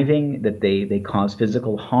conniving, that they cause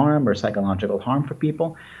physical harm or psychological harm for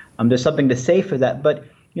people. There's something to say for that, but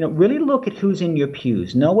really look at who's in your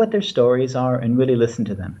pews, know what their stories are, and really listen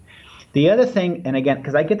to them. The other thing, and again,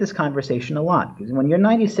 because I get this conversation a lot, because when you're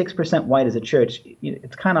 96% white as a church,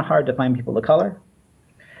 it's kind of hard to find people of color.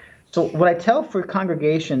 So what I tell for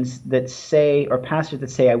congregations that say, or pastors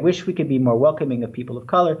that say, I wish we could be more welcoming of people of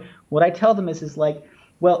color, what I tell them is like,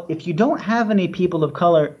 well, if you don't have any people of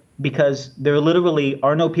color because there literally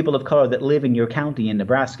are no people of color that live in your county in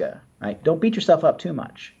Nebraska, right? Don't beat yourself up too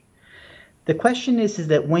much. The question is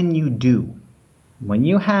that when you do, when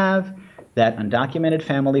you have that undocumented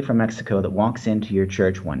family from Mexico that walks into your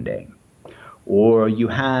church one day, or you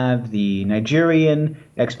have the Nigerian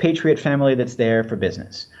expatriate family that's there for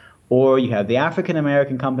business, or you have the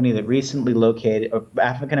African-American company that recently located, or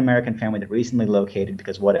African-American family that recently located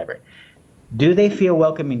because whatever, do they feel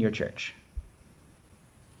welcome in your church?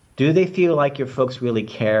 Do they feel like your folks really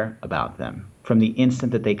care about them from the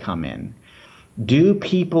instant that they come in? Do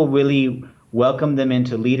people really welcome them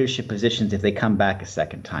into leadership positions if they come back a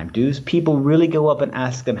second time? Do people really go up and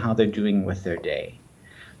ask them how they're doing with their day?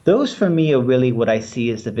 Those for me are really what I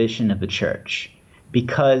see as the vision of the church,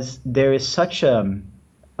 because there is such a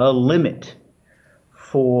limit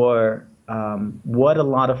for what a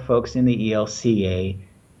lot of folks in the ELCA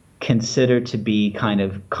consider to be kind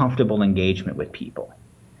of comfortable engagement with people.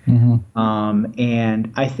 Mm-hmm.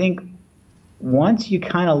 And I think once you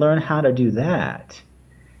kind of learn how to do that,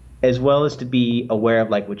 as well as to be aware of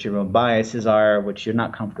like what your own biases are, what you're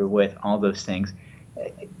not comfortable with, all those things,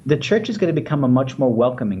 the church is going to become a much more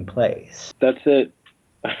welcoming place. That's it.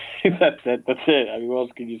 That's it. I mean, what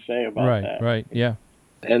else can you say about that? Right, yeah.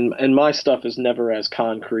 And my stuff is never as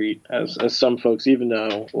concrete as some folks, even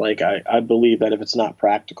though like I believe that if it's not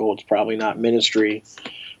practical, it's probably not ministry.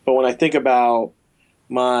 But when I think about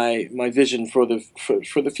my vision for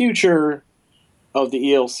the future of the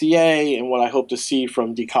ELCA and what I hope to see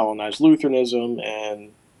from decolonized Lutheranism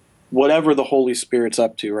and whatever the Holy Spirit's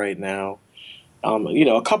up to right now,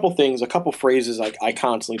 a couple phrases I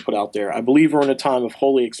constantly put out there. I believe we're in a time of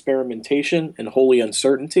holy experimentation and holy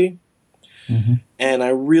uncertainty. Mm-hmm. And I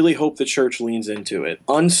really hope the church leans into it.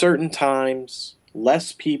 Uncertain times,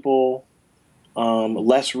 less people,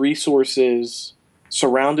 less resources,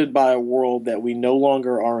 surrounded by a world that we no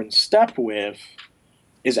longer are in step with,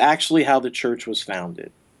 is actually how the church was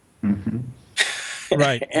founded. Mm-hmm.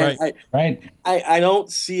 Right, right. I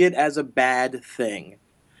don't see it as a bad thing.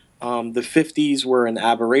 The 50s were an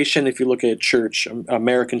aberration if you look at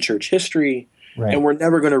American church history, right. And we're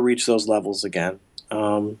never going to reach those levels again.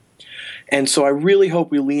 And so I really hope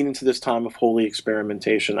we lean into this time of holy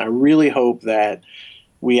experimentation. I really hope that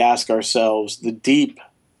we ask ourselves the deep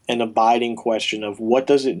and abiding question of what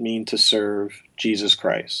does it mean to serve Jesus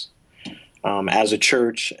Christ as a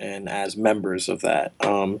church and as members of that,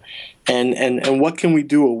 and what can we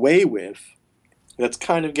do away with that's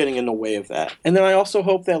kind of getting in the way of that. And then I also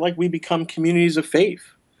hope that like we become communities of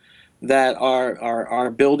faith, that our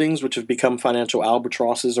buildings, which have become financial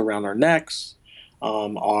albatrosses around our necks,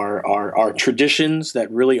 our traditions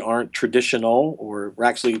that really aren't traditional, or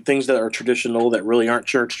actually things that are traditional that really aren't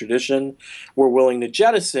church tradition, we're willing to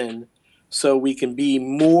jettison so we can be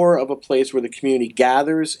more of a place where the community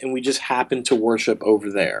gathers and we just happen to worship over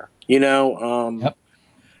there. Yep.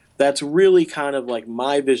 That's really kind of like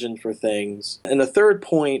my vision for things. And the third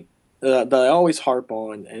point that I always harp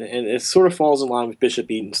on, and it sort of falls in line with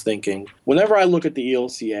Bishop Eaton's thinking. Whenever I look at the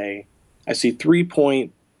ELCA, I see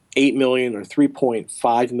 3.8 million or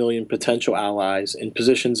 3.5 million potential allies in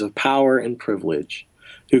positions of power and privilege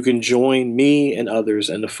who can join me and others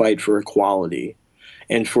in the fight for equality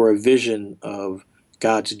and for a vision of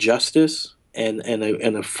God's justice and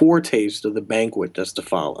a foretaste of the banquet that's to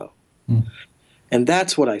follow. Mm. And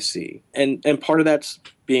that's what I see. And part of that's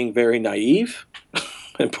being very naive.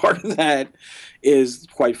 And part of that is,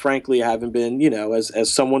 quite frankly, I haven't been,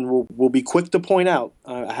 as someone will be quick to point out,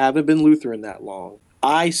 I haven't been Lutheran that long.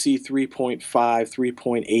 I see 3.5,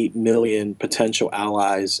 3.8 million potential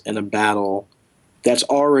allies in a battle that's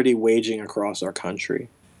already waging across our country,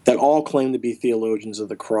 that all claim to be theologians of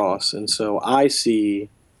the cross. And so I see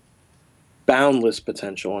boundless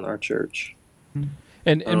potential in our church.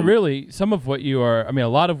 And really, some of what a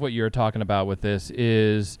lot of what you're talking about with this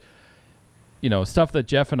is, stuff that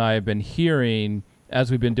Jeff and I have been hearing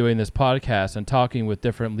as we've been doing this podcast and talking with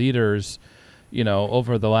different leaders,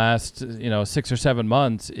 over the last, 6 or 7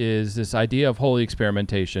 months, is this idea of holy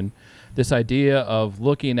experimentation, this idea of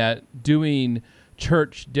looking at doing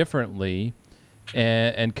church differently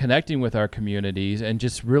and connecting with our communities, and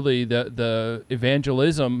just really the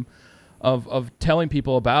evangelism of telling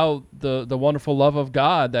people about the wonderful love of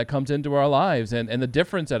God that comes into our lives and the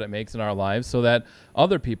difference that it makes in our lives, so that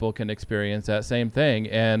other people can experience that same thing.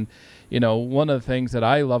 And, one of the things that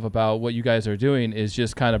I love about what you guys are doing is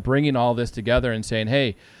just kind of bringing all this together and saying,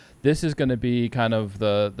 hey, this is going to be kind of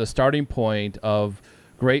the starting point of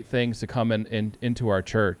great things to come into our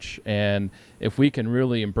church. And if we can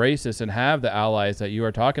really embrace this and have the allies that you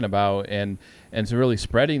are talking about and so really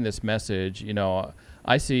spreading this message,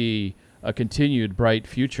 I see a continued bright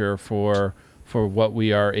future for what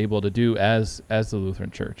we are able to do as the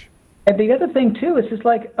Lutheran Church. And the other thing too is just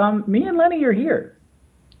like me and Lenny are here.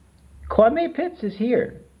 Kwame Pitts is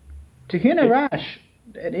here. Tahina Rash,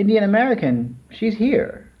 an Indian American, she's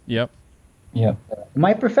here. Yep.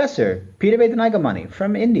 My professor, Peter Vedanagamani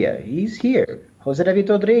from India, he's here. Jose David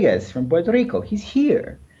Rodriguez from Puerto Rico, he's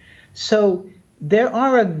here. So there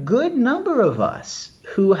are a good number of us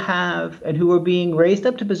who are being raised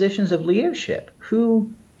up to positions of leadership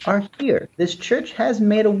who are here. This church has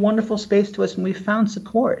made a wonderful space to us, and we've found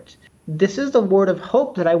support. This is the word of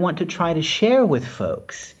hope that I want to try to share with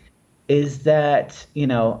folks, is that,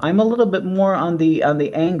 I'm a little bit more on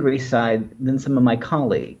the angry side than some of my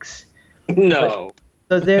colleagues. No.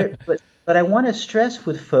 But I want to stress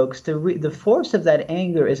with folks the force of that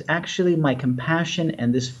anger is actually my compassion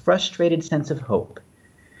and this frustrated sense of hope,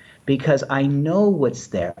 because I know what's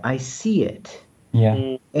there. I see it.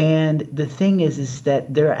 Yeah. And the thing is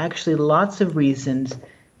that there are actually lots of reasons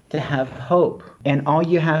to have hope. And all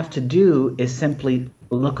you have to do is simply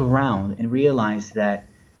look around and realize that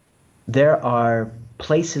there are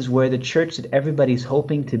places where the church that everybody's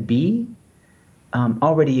hoping to be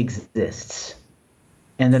already exists.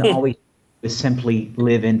 And then all we do is simply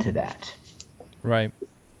live into that. Right.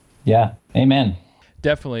 Yeah. Amen.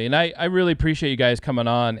 Definitely. And I really appreciate you guys coming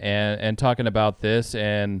on and talking about this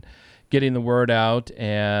and getting the word out.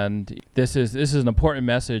 And this is an important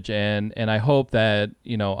message, and I hope that,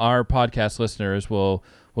 our podcast listeners will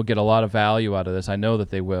get a lot of value out of this. I know that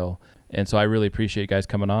they will. And so I really appreciate you guys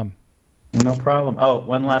coming on. No problem. Oh,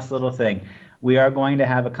 one last little thing. We are going to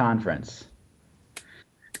have a conference.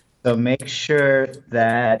 So make sure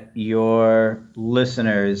that your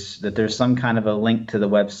listeners, that there's some kind of a link to the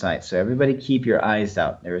website. So everybody keep your eyes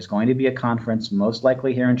out. There is going to be a conference, most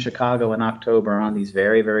likely here in Chicago in October, on these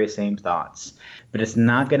very, very same thoughts. But it's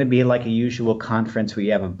not going to be like a usual conference where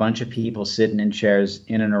you have a bunch of people sitting in chairs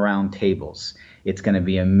in and around tables. It's going to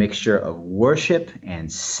be a mixture of worship and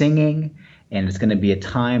singing. And it's going to be a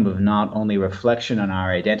time of not only reflection on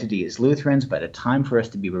our identity as Lutherans, but a time for us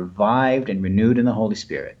to be revived and renewed in the Holy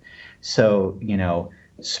Spirit. So,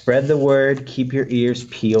 spread the word, keep your ears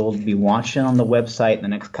peeled, be watching on the website in the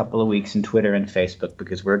next couple of weeks in Twitter and Facebook,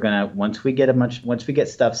 because we're going to, once we get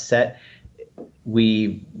stuff set,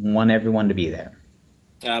 we want everyone to be there.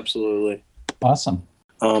 Absolutely. Awesome.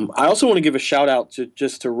 I also want to give a shout out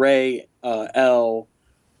to Ray, L,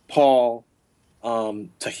 Paul,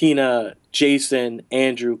 Tahina, Jason,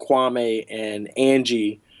 Andrew, Kwame, and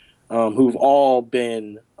Angie, who've all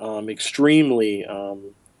been extremely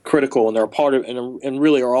critical, and they're a part of, and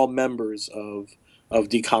really are all members of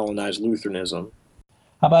Decolonized Lutheranism.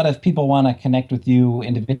 How about if people want to connect with you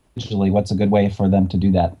individually, what's a good way for them to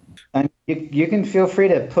do that? You can feel free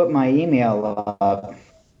to put my email up.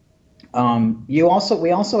 We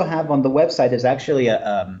also have on the website is actually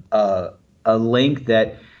a link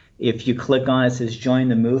that If you click on it, it says join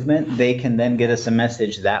the movement, they can then get us a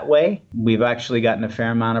message that way. We've actually gotten a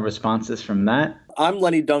fair amount of responses from that. I'm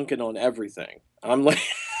Lenny Duncan on everything. I'm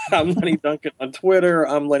Lenny Duncan on Twitter.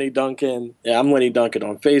 I'm Lenny Duncan. Yeah, I'm Lenny Duncan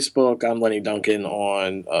on Facebook. I'm Lenny Duncan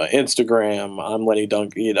on Instagram. I'm Lenny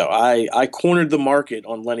Duncan. You know, I cornered the market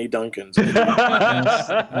on Lenny Duncans.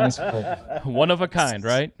 Nice. One of a kind,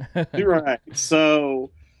 right? You're right.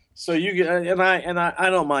 So you and I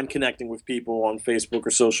don't mind connecting with people on Facebook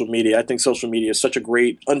or social media. I think social media is such a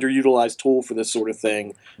great underutilized tool for this sort of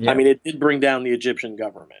thing. Yeah. I mean, it did bring down the Egyptian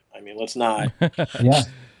government. I mean, let's not. Yeah.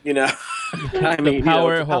 You know, I mean, the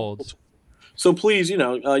power it holds. So please, you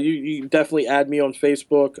definitely add me on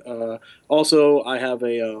Facebook. Also, I have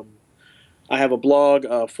a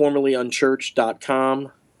blog, formerly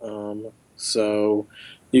unchurched.com. So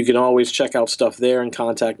you can always check out stuff there and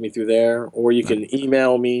contact me through there, or you can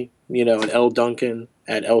email me, at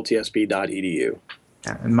lduncan@ltsb.edu.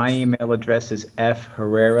 And my email address is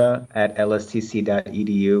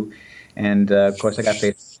fherrera@lstc.edu. And of course, I got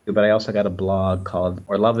Facebook, but I also got a blog called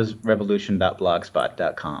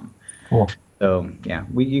orloveisrevolution.blogspot.com. Cool. So yeah,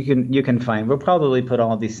 you can find. We'll probably put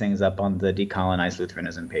all these things up on the Decolonize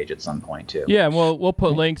Lutheranism page at some point too. Yeah, we'll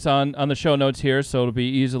put links on the show notes here, so it'll be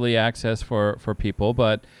easily accessed for people.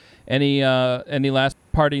 But any last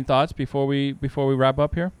parting thoughts before we wrap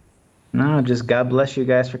up here? No, just God bless you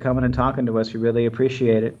guys for coming and talking to us. We really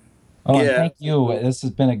appreciate it. Oh, yeah. Thank you. This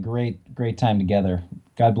has been a great time together.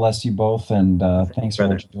 God bless you both, and thanks for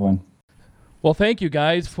what you're doing. Well, thank you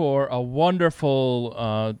guys for a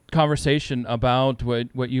wonderful conversation about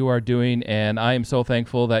what you are doing, and I am so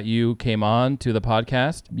thankful that you came on to the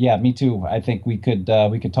podcast. Yeah, me too. I think we could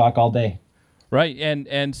talk all day. Right,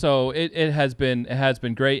 and so it has been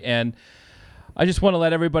great, and I just want to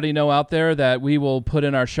let everybody know out there that we will put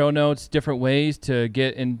in our show notes different ways to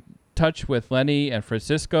get in touch with Lenny and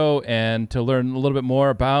Francisco and to learn a little bit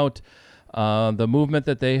more about the movement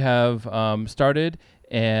that they have started.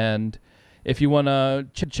 And if you want to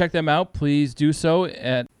check them out, please do so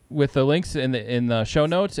with the links in the show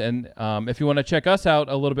notes. And if you want to check us out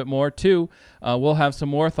a little bit more too, we'll have some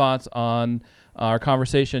more thoughts on our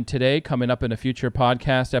conversation today coming up in a future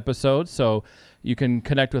podcast episode. So you can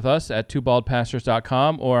connect with us at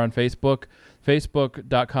twobaldpastors.com or on Facebook,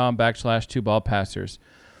 facebook.com/twobaldpastors.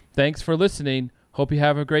 Thanks for listening. Hope you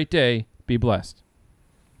have a great day. Be blessed.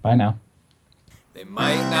 Bye now. They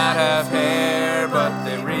might not have hair, but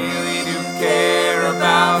they really do care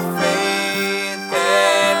about faith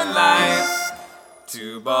and life.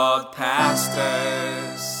 Two bald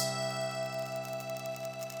pastors.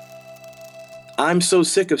 I'm so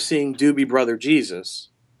sick of seeing Doobie Brother Jesus.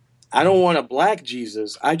 I don't want a black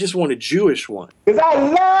Jesus. I just want a Jewish one. Because I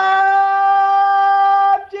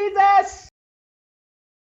love Jesus!